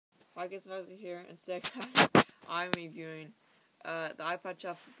podcast advisor here, and today I'm reviewing the iPod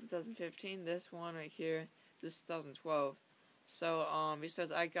Shuffle from 2015. This one right here, this is 2012. So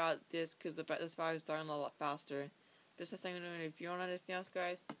because I got this because this battery is starting a lot faster. This is thing I'm doing a review on anything else,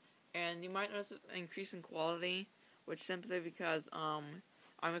 guys, and you might notice an increase in quality, which simply because I'm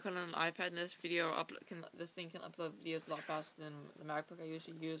recording on an iPad. And this this thing can upload videos a lot faster than the MacBook I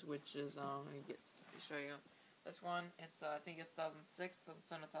usually use, which is let me show you. This one, it's I think it's 2006,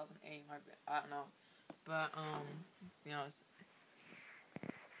 2007, 2008. I don't know, but you know, it's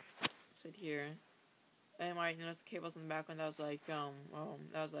right here. And you might notice the cables in the background. That was like that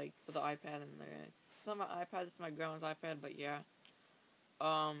was like for the iPad, and it's not my iPad. This is my grandma's iPad, but yeah.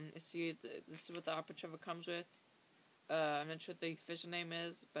 See, this is what the opera cover comes with. I'm not sure what the official name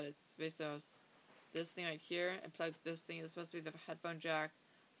is, but it's basically this thing right here. And plug this thing. It's supposed to be the headphone jack,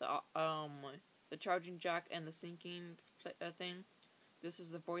 the charging jack, and the syncing thing. This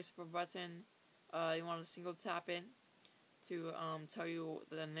is the voiceover button. You want to single tap it to tell you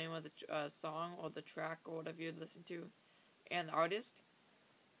the name of the song or the track or whatever you listen to, and the artist.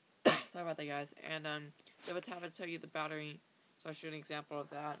 Sorry about that, guys. And you have a tap to tell you the battery. So I'll show you an example of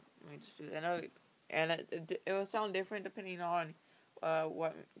that. Let me just do that. I know, and it will sound different depending on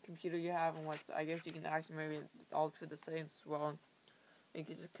what computer you have and what's. I guess you can actually maybe alter the settings as well. You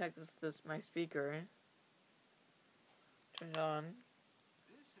can just connect this my speaker. Turn it on.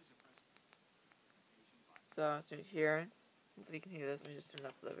 So it's right here. Hopefully you can hear this. Let me just turn it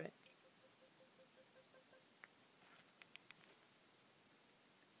up a little bit.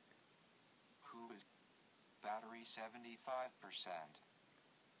 Who is battery 75%?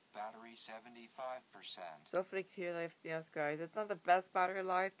 Battery 75%. So hopefully you can hear everything else, guys. It's not the best battery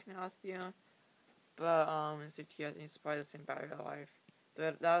life, to be honest with you. But it's right here. I think it's probably the same battery life.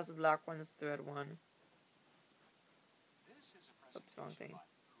 That was the black one. This is the red one. Oops, wrong thing.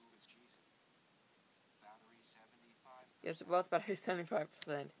 Yes, both battery 75%.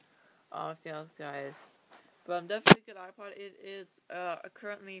 Everything else, guys. But definitely a good iPod. It is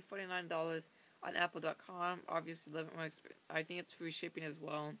currently $49 on Apple.com. Obviously, I think it's free shipping as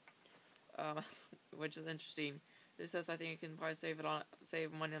well, which is interesting. This says I think you can probably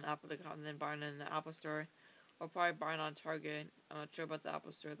save money on Apple.com and then buy it in the Apple Store, or probably buy it on Target. I'm not sure about the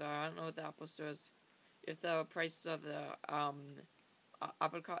Apple Store though. I don't know what the Apple Store is. If the prices of the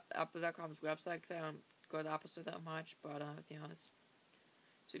Apple.com's website, because I don't go to the Apple Store that much, but to be honest.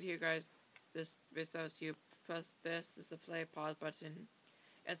 So here, guys, this you press this is the play pause button,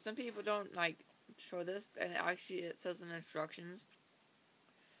 and some people don't like show this, and actually it says in the instructions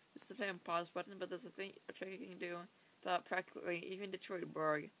it's the play and pause button, but there's a trick you can do that practically even Detroit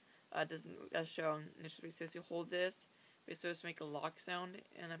Berg doesn't show. It says you hold this, it's supposed to make a lock sound,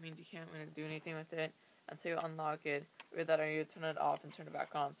 and that means you can't really do anything with it until you unlock it. With that, or you turn it off and turn it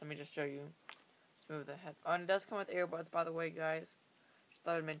back on. So let me just show you. Let's move the head. Oh, and it does come with earbuds, by the way, guys. Just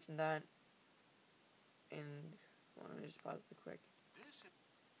thought I'd mention that. And let me just pause it quick.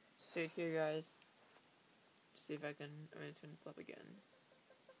 So here, guys. See if I can. I'm gonna turn this up again.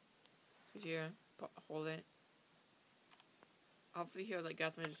 So here, hold it. Hopefully here, like,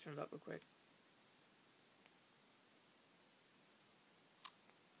 guys, let me just turn it up real quick.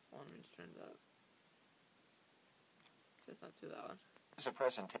 Hold on, let me just turn it up. It's not too loud. It's a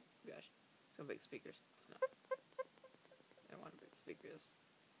presentation. Gosh, some big speakers. No, I don't want big speakers.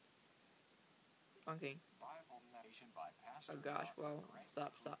 Okay. Oh gosh, whoa,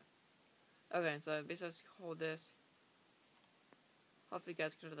 stop. Okay, so basically just hold this. Hopefully you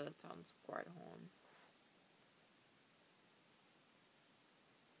guys can hear that sounds quiet home.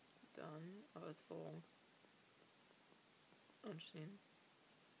 Done. Oh, it's full. Interesting.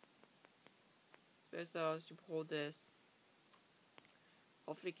 So you hold this.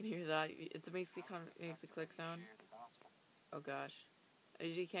 Hopefully you can hear that. It's basically kind of makes a click sound. Oh gosh.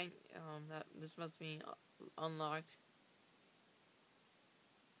 You can't, this must be unlocked.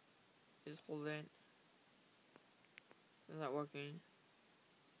 Just hold it. It's not working.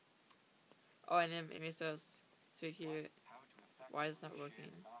 Oh, and then it says, so here, why is it not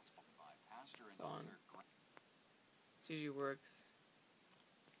working? Hold on. It usually works.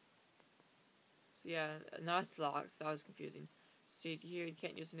 So yeah, now it's locked, so that was confusing. See here, you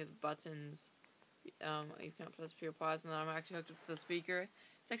can't use any of the buttons. You can't press pure pause, and I'm actually hooked up to the speaker.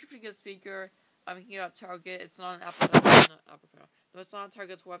 It's actually a pretty good speaker. I'm looking at Target. It's not an Apple. No, it's not on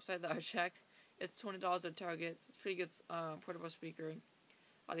Target's website that I checked. It's $20 at Target. It's a pretty good portable speaker,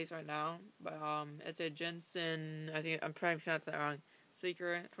 at least right now. But it's a Jensen. I think I'm probably pronouncing that wrong.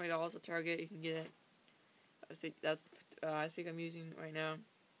 Speaker, $20 at Target. You can get it. So that's the speaker I'm using right now.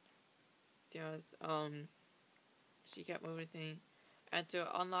 Yes. She can't move anything. And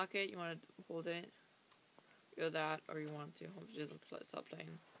to unlock it, you want to hold it. Either that, or you want to. Hopefully, it doesn't stop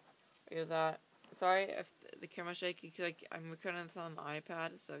playing. Either that. Sorry if the camera's shaky, because like, I'm recording this on the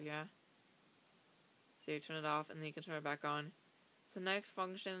iPad, so yeah. So you turn it off, and then you can turn it back on. So next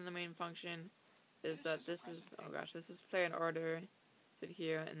function, the main function, is that this is, oh gosh, this is play in order. Sit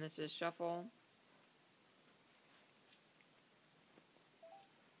here, and this is shuffle.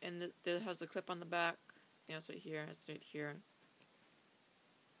 And this has a clip on the back. Yeah, it's right here. It's right here.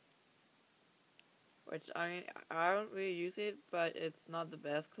 Which I don't really use it, but it's not the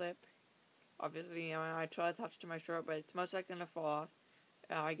best clip. Obviously, I try to attach to my shirt, but it's most likely gonna fall off.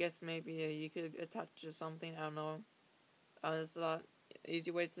 I guess maybe you could attach to something. I don't know. There's a lot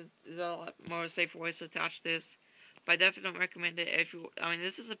easy ways to. There's a lot more safer ways to attach this, but I definitely don't recommend it if you. I mean,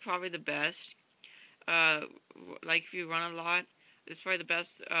 this is probably the best. Like if you run a lot, it's probably the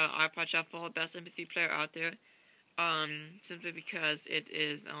best iPod Shuffle, best MP3 player out there. Simply because it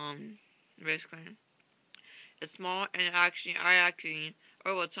is basically it's small, and I actually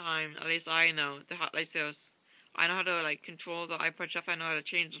over time, at least I know I know how to like control the iPod Shuffle. I know how to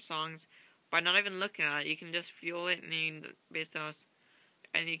change the songs by not even looking at it. You can just feel it, and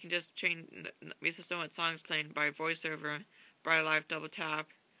you can just change based on what song's playing by voiceover, by live double tap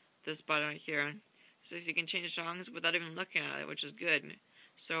this button right here. So you can change songs without even looking at it, which is good.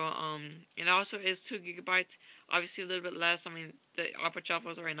 So it also is 2 gigabytes. Obviously a little bit less. I mean, the iPod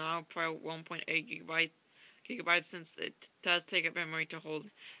Shuffles right now probably 1.8 gigabytes since it does take up memory to hold.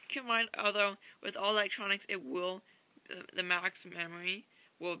 Keep in mind, although with all electronics, the max memory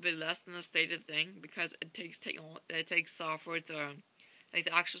will be less than the stated thing because it takes software to like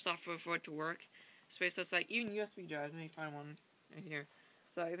the actual software for it to work. So it's like even USB drives. Let me find one right here.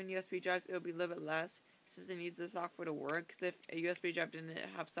 So even USB drives, it will be a little bit less since it needs the software to work. Because if a USB drive didn't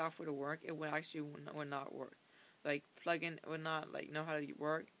have software to work, it would not work. Like plug-in would not like know how to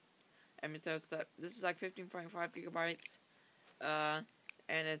work. I mean, so this is like 15.5 gigabytes,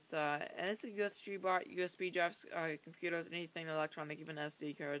 and it's a USB drives, computers, anything electronic, even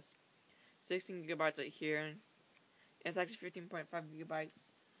SD cards. 16 gigabytes right here. It's actually 15.5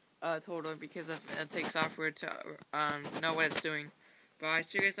 gigabytes total because it takes software to know what it's doing. But I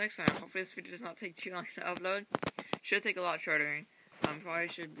see you guys next time. Hopefully this video does not take too long to upload. Should take a lot shorter. Probably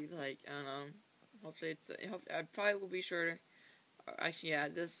should be like, I don't know. Hopefully I probably will be shorter. Actually, yeah,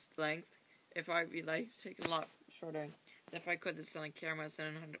 this length, if I be like take a lot shorter. If I could this on camera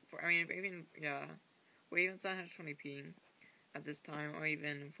 700, I mean even or even 720p at this time, or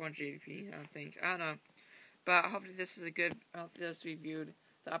even 480p. I don't know. But hopefully this is hopefully this reviewed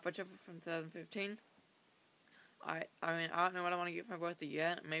the iPod Shuffle from 2015. I mean I don't know what I want to get for my birthday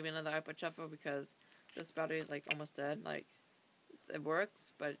yet. Maybe another iPod Shuffle because this battery is like almost dead. Like it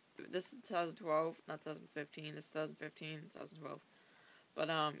works, but this is 2012, not 2015. This is 2015, 2012. But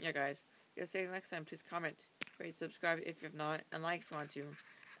yeah, guys. See you next time. Please comment, rate, subscribe if you have not, and like if you want to.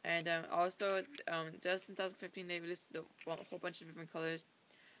 And also, just in 2015, they released a whole bunch of different colors.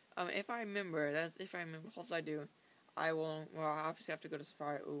 If I remember, hopefully I do. I will. Well, I obviously have to go to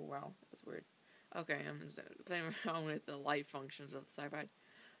Safari. Oh wow, that's weird. Okay, I'm just playing around with the light functions of the iPad.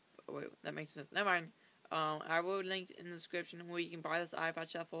 Wait, that makes sense. Never mind. I will link in the description where you can buy this iPod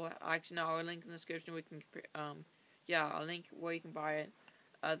Shuffle. Actually, no, I'll link in the description where you can. Yeah, I'll link where you can buy it.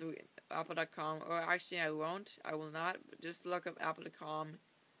 Through Apple.com, or actually I won't. I will not. Just look up Apple.com,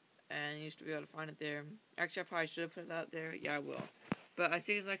 and you should be able to find it there. Actually, I probably should have put it out there. Yeah, I will. But I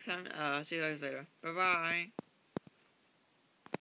see you guys next time. See you guys later. Bye bye.